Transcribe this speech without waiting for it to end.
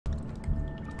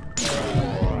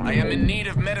I am in need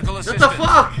of medical assistance. What the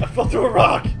fuck? I fell through a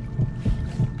rock.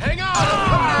 Hang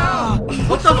on!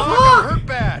 What the fuck? I'm hurt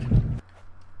bad.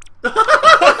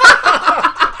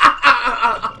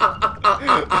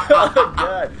 Oh,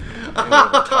 God.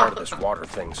 I'm tired of this water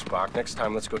thing, Spock. Next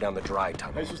time, let's go down the dry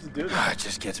tunnel. How are you supposed to do that? It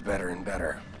just gets better and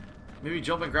better. Maybe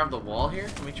jump and grab the wall here?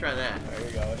 Let me try that. There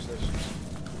you go. Watch this.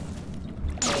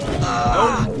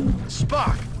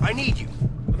 Spock, I need you.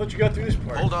 I thought you got through this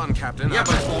part. Hold on, Captain. Yeah,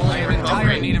 but I am in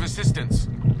dire need of assistance.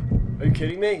 Are you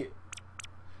kidding me?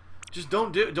 Just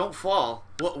don't fall.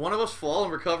 One of us fall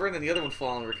and recover, and then the other one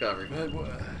fall and recover.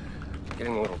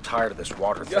 Getting a little tired of this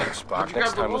water thing, Spock. you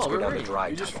Next grab the time, let's wall? go down Where the were dry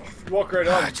You just tunnel. walk right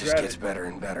on. It just gets better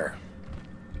and better.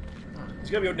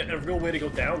 There's gotta be a real way to go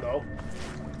down, though.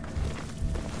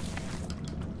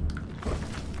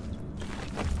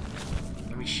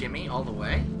 Can we shimmy all the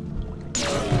way?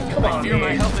 Come on, I fear my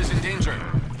man. health is in danger.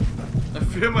 I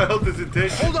fear my health is in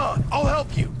danger. Hold on, I'll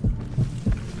help you.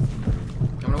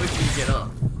 I'm gonna wait till you get up.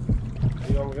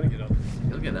 You know, I'm gonna get up.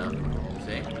 You'll get up.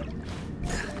 See?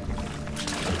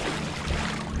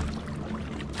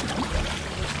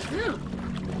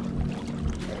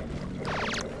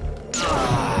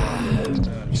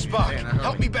 Spock, Hey, now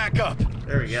help me back up.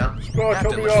 There we go. Spock,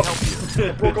 help Captain, me let up. help you.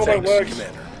 I broke all my Thanks, legs.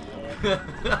 Commander.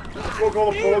 I broke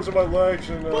all the bones in my legs.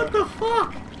 And, What the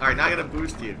fuck? Alright, now I gotta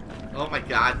boost you. Oh my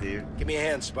god, dude. Give me a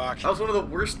hand, Spock. That was one of the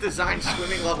worst designed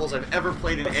swimming levels I've ever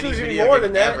played in any There's even video more game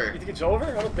than that. ever. You think it's over?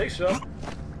 I don't think so.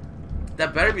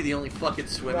 That better be the only fucking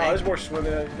No, swimming. there's more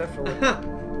swimming in it, definitely.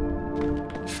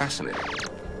 Fascinating.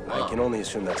 I can only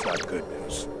assume that's not good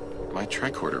news. My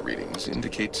tricorder readings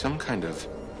indicate some kind of...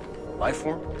 Life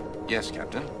form? Yes,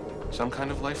 Captain. Some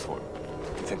kind of life form.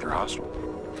 You think they're hostile?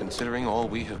 Considering all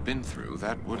we have been through,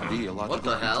 that would be a logical What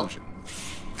the hell? conclusion.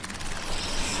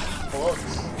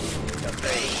 Bugs.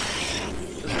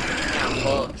 Yeah,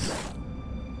 bugs.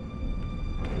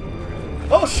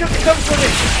 Oh shit, they're coming for me!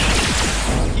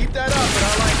 Keep that up, and I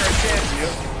like our chance, you.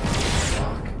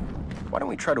 Why don't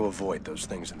we try to avoid those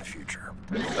things in the future?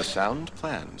 A sound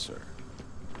plan, sir.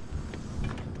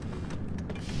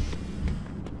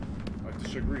 I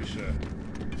disagree, sir.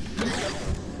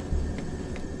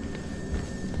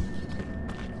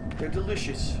 They're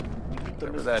delicious.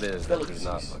 Whatever that is, that does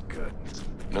not look good.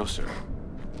 No, sir.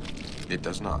 It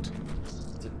does not.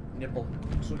 It's a nipple.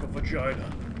 It's like a vagina.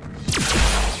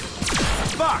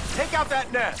 Spock, take out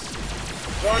that nest!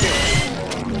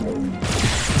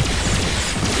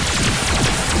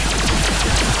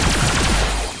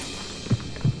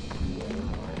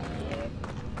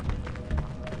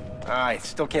 I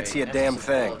still can't see a damn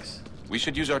thing. We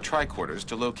should use our tricorders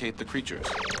to locate the creatures.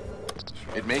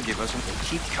 It may give us an...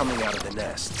 Keep coming out of the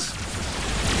nests.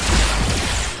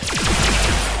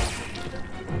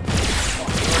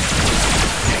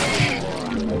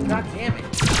 God damn it.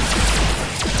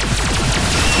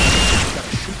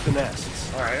 Gotta shoot the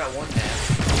nests. Alright, I got one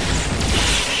nest.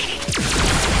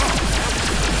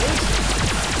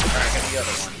 Alright, I got the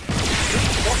other one.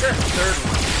 What's that third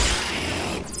one?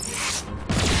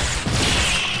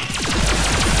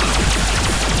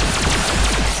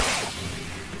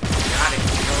 Got it.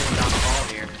 He's rolling down the hall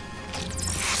here.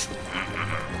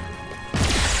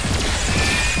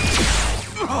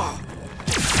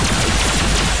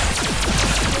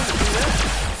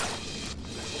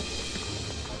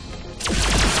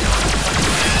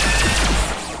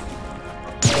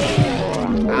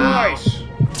 Nice!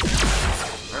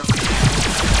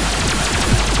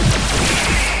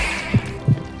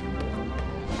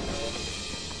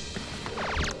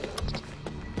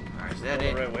 Alright, is that We're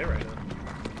it? the right way right now.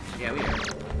 Yeah, we are.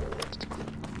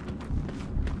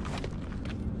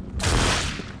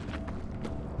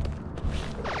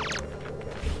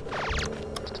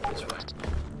 This way.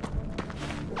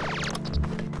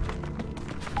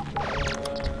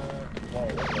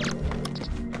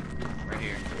 Right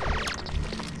here.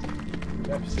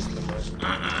 That's just the most.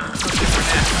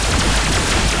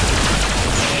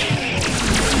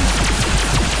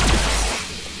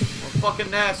 More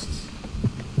fucking nests.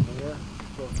 More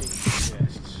fucking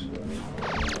nests.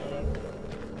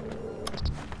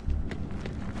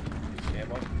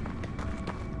 Ammo?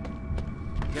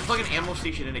 Get a fucking ammo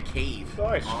station in a cave.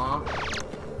 Nice. Aw.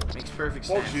 Makes perfect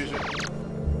Bugs sense. use it.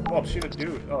 Oh, I'm seeing a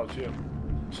dude. Oh, it's you.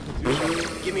 Just a dude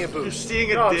something. Give me a You're boost.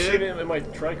 seeing a No, I'm seeing dude? it in my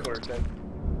tricorder thing.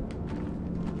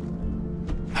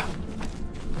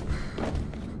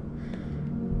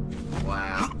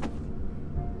 Wow.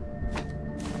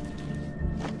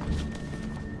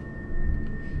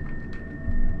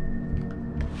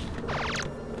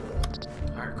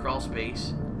 Alright, crawl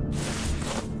space.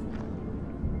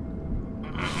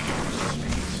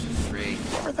 Great.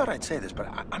 Where thought I'd say this, but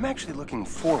I'm actually looking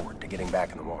forward to getting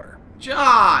back in the water.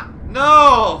 John!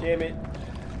 No! Damn it.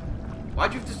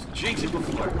 Why'd you have to jinx it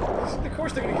before? Of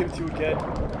course they're gonna give it to you again.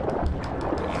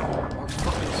 More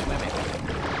fucking swimming.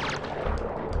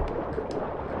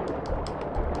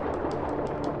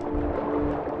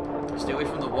 Stay away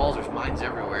from the walls, there's mines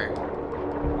everywhere.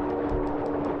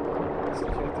 Still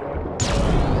can't do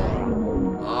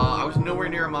it. I was nowhere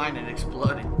near a mine and it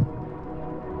exploded.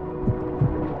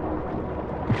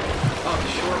 Oh, the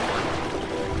short one.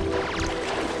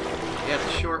 Yeah,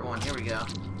 the short one. Here we go.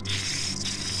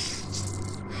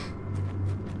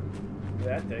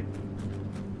 That thing.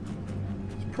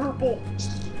 It's purple.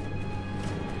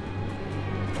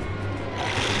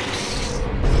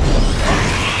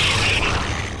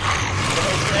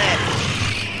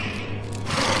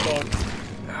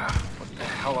 What the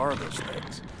hell are those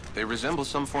things? They resemble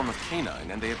some form of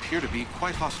canine, and they appear to be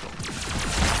quite hostile.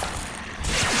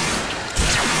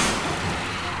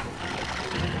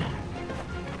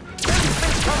 Where's these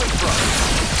things coming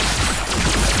from?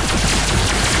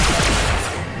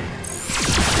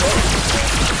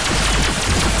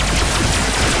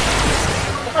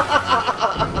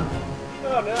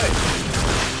 Oh,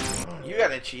 nice. You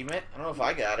got an achievement. I don't know if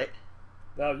I got it.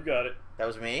 No, you got it. That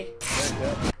was me?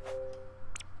 Yeah.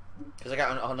 Because I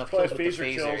got enough Probably kills with the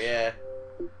phaser phaser, kills. yeah.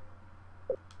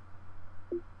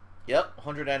 Yep,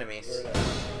 100 enemies.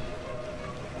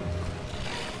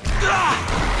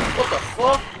 What the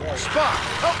fuck? Spock,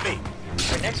 help me!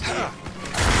 Right next to you.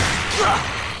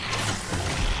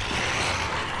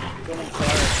 Go on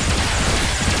fire.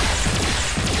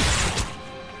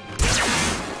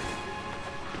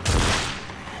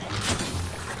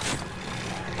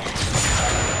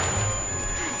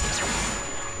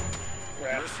 Your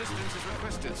assistance is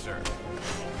requested, sir.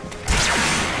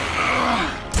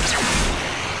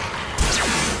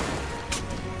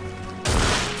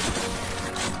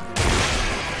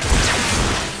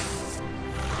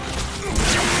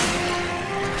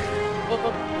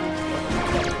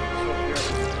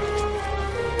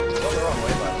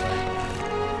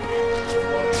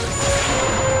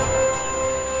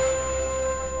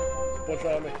 Bunch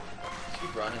on me.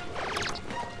 Keep running.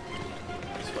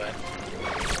 This way.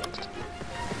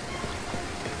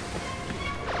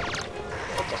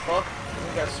 What the fuck?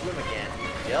 We gotta swim again.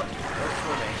 Yep, more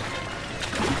swimming.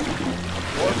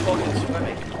 More fucking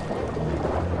swimming.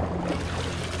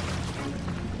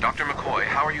 Dr. McCoy,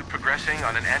 how are you progressing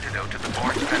on an antidote to the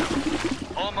Born's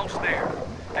venom? Almost there.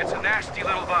 It's a nasty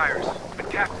little virus. But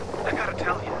Captain, I gotta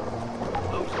tell you,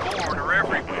 those Born are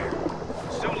everywhere.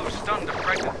 Sulu stunned a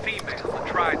pregnant female that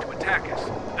tried to attack us.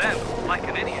 Then, like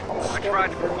an idiot, I tried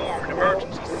to perform an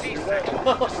emergency C-section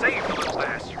to save the little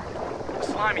bastard. The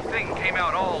slimy thing came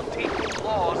out all teeth and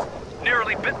claws,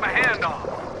 nearly bit my hand off.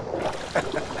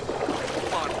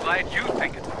 Well, I'm glad you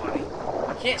think it's funny.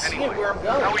 I can't see Anyway, it where I'm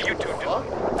going. how are you two What the doing?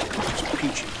 fuck? It's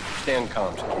peachy. Stay on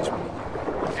comms in case we need you.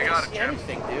 I You got can't it, see Jim.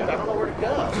 anything, dude. I don't know where to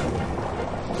go.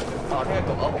 Oh, I gotta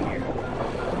go up here.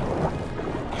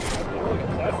 Look at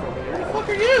the platform Where here. the fuck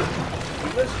are you?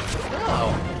 You this?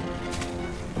 No.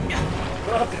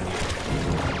 Drop it.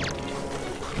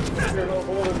 You're in a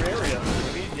whole other area.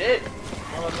 Maybe you did. I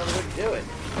don't know another way to do it.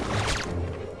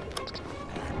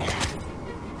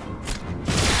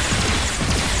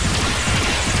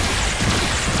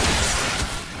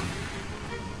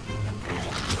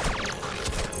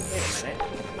 Wait a minute.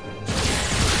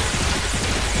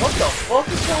 What the fuck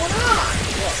is going on?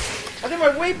 I think my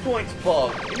waypoint's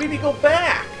bugged. It made me go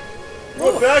back.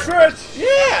 Go backwards!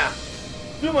 Yeah!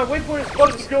 Dude, my waypoint is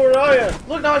bugged. Let's go where I am.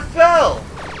 Look, now I fell.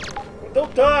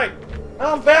 Don't die.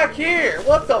 Now I'm back here.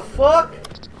 What the fuck?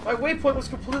 My waypoint was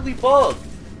completely bugged.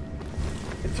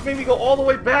 It made me go all the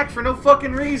way back for no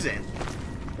fucking reason.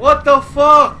 What the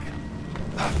fuck?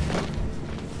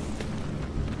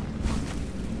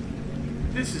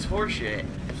 This is horseshit.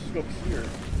 Let's just go here.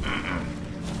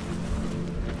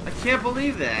 I can't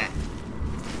believe that.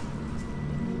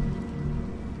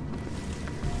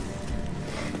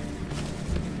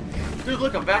 Dude,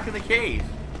 look, I'm back in the cave.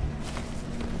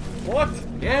 What?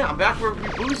 Yeah, I'm back where we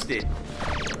boosted.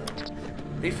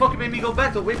 They fucking made me go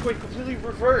back. The waypoint completely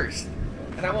reversed.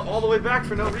 And I went all the way back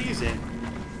for no reason.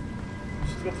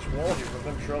 Just got this wall here, but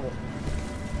I'm in trouble.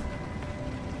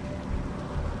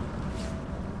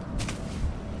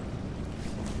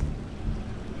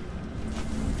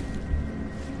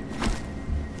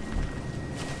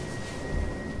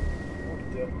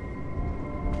 What the?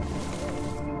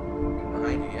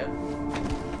 Behind you, yeah.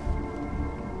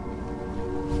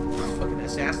 Fucking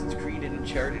Assassin's Creed and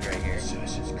Uncharted right here.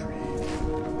 Assassin's Creed.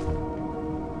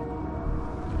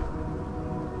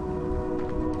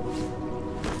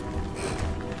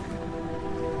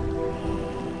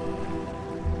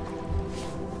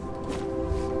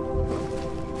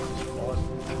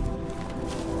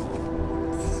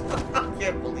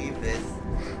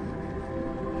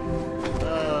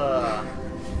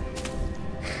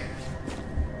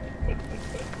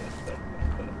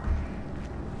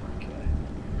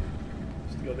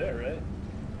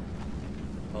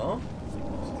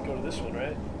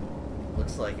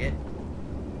 like it.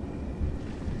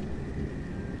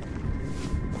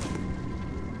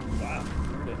 Wow.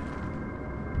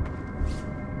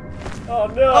 Oh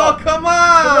no! Oh, come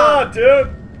on! Come on,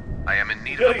 dude! I am in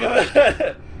need You of a boost.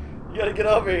 gotta get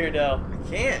over here now. I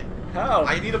can't. How?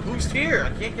 I need a boost here.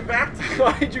 I can't get back to you.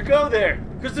 Why did you go there?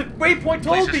 Because the waypoint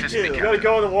Please told me assist me, to. You gotta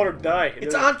go in the water and die.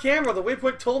 It's on camera. The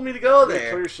waypoint told me to go Clear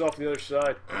there. yourself on the other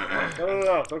side.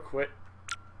 No, don't quit.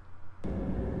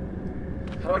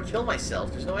 How do I kill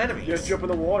myself? There's no enemies. You gotta jump in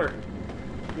the water.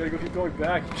 You gotta keep going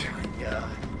back. Yeah.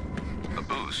 A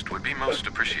boost would be most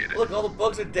appreciated. Look, all the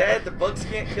bugs are dead. The bugs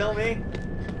can't kill me.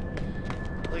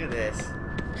 Look at this.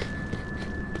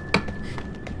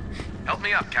 Help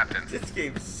me up, Captain. This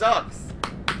game sucks.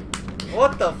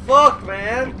 What the fuck,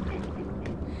 man?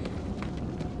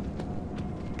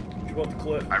 Jump off the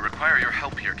cliff. I require your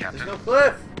help here, Captain. There's no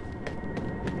cliff.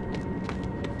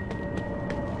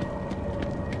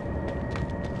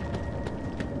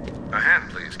 A hand,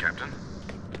 please, Captain.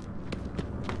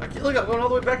 I can't, look, I'm going all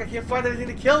the way back. I can't find anything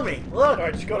to kill me. Look.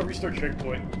 Alright, just gotta restart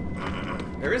checkpoint.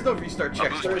 There is no restart boost,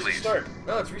 checkpoint. Where's the please. start?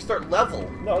 No, it's restart level.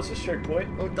 No, it's just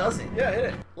checkpoint. No, it doesn't. Yeah, hit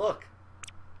it. Look.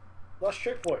 Last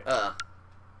checkpoint.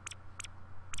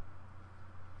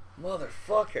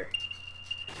 Motherfucker.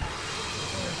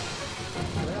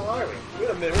 Where the hell are we? Wait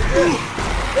a minute, we're good.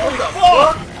 What the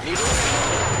fuck?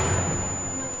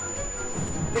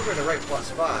 I think we're in the right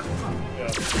spot. Yeah.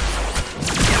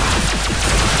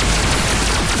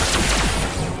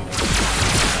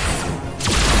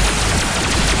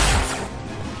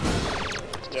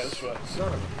 Yeah, this way. Son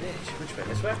of a bitch. Which way?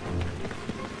 This way?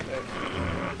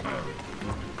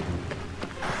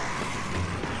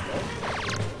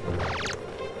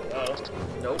 Oh.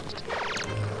 Nope.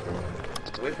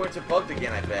 The waypoints are bugged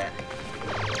again, I bet.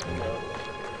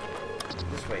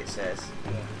 This way it says.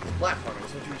 It's platforming,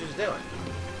 that's what you were just doing.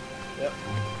 Yep.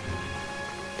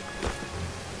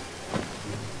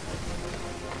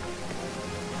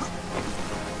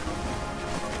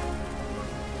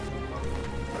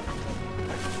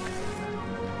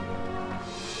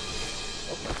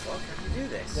 What the fuck? How do you do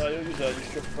this? No, you don't use that. You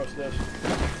just jump across this.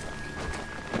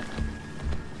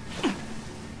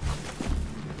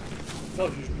 No,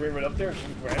 you just bring it up there and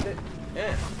you grab it.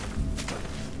 Yeah.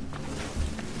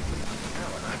 No,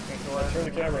 and I can't go out. Turn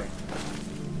the camera.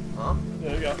 Huh? Yeah,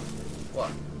 there you go.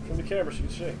 What? Turn the camera so you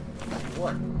can see.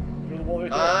 What? Turn the wall right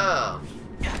there. Oh.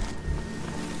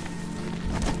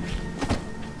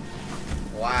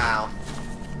 Wow.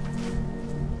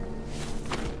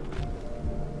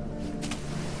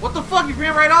 What the fuck? You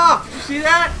ran right off! Did you see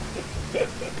that?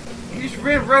 You just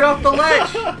ran right off the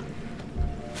ledge!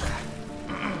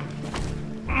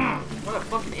 What a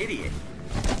fucking idiot.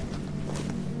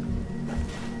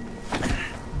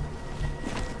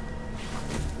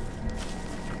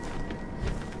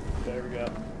 There we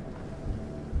go.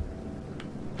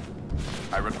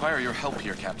 I require your help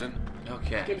here, Captain.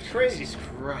 Okay. Game's crazy. Jesus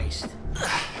Christ.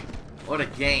 What a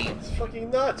game. It's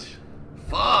fucking nuts.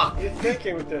 Fuck! What are you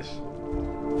thinking with this?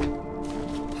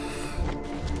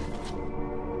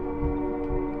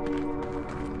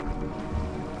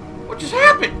 What just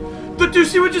happened? Did you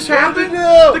see what just happened?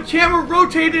 No. The camera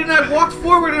rotated and I walked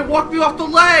forward and it walked me off the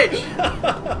ledge!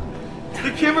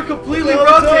 The camera completely What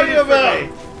am I rotated talking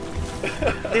for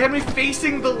about? me. They had me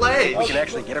facing the ledge. We can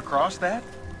actually get across that?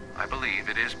 I believe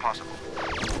it is possible.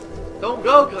 Don't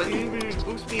go, because you need to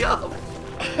boost me up.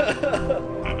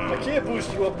 I can't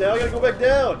boost you up now. I gotta go back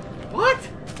down. What?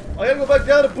 I gotta go back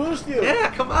down to boost you.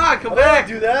 Yeah, come on, I come don't want back.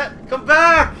 to do that. Come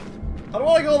back. I don't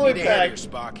want to go all the way Need a hand back. here,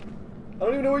 Spock. I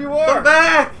don't even know where you are. Come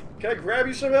back. Can I grab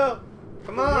you somehow?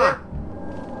 Come on.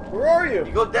 Where are you?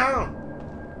 You go down.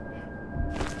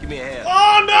 Give me a hand.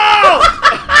 Oh no!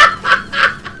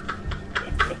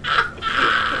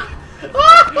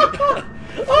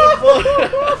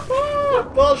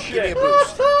 Bullshit. Give me a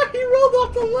boost. He rolled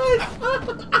off the ledge.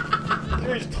 He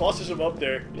just tosses him up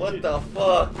there. What the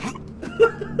fuck?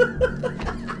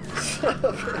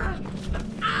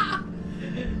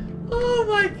 Oh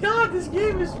my god, this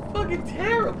game is fucking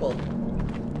terrible.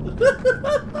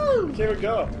 Can't even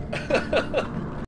go.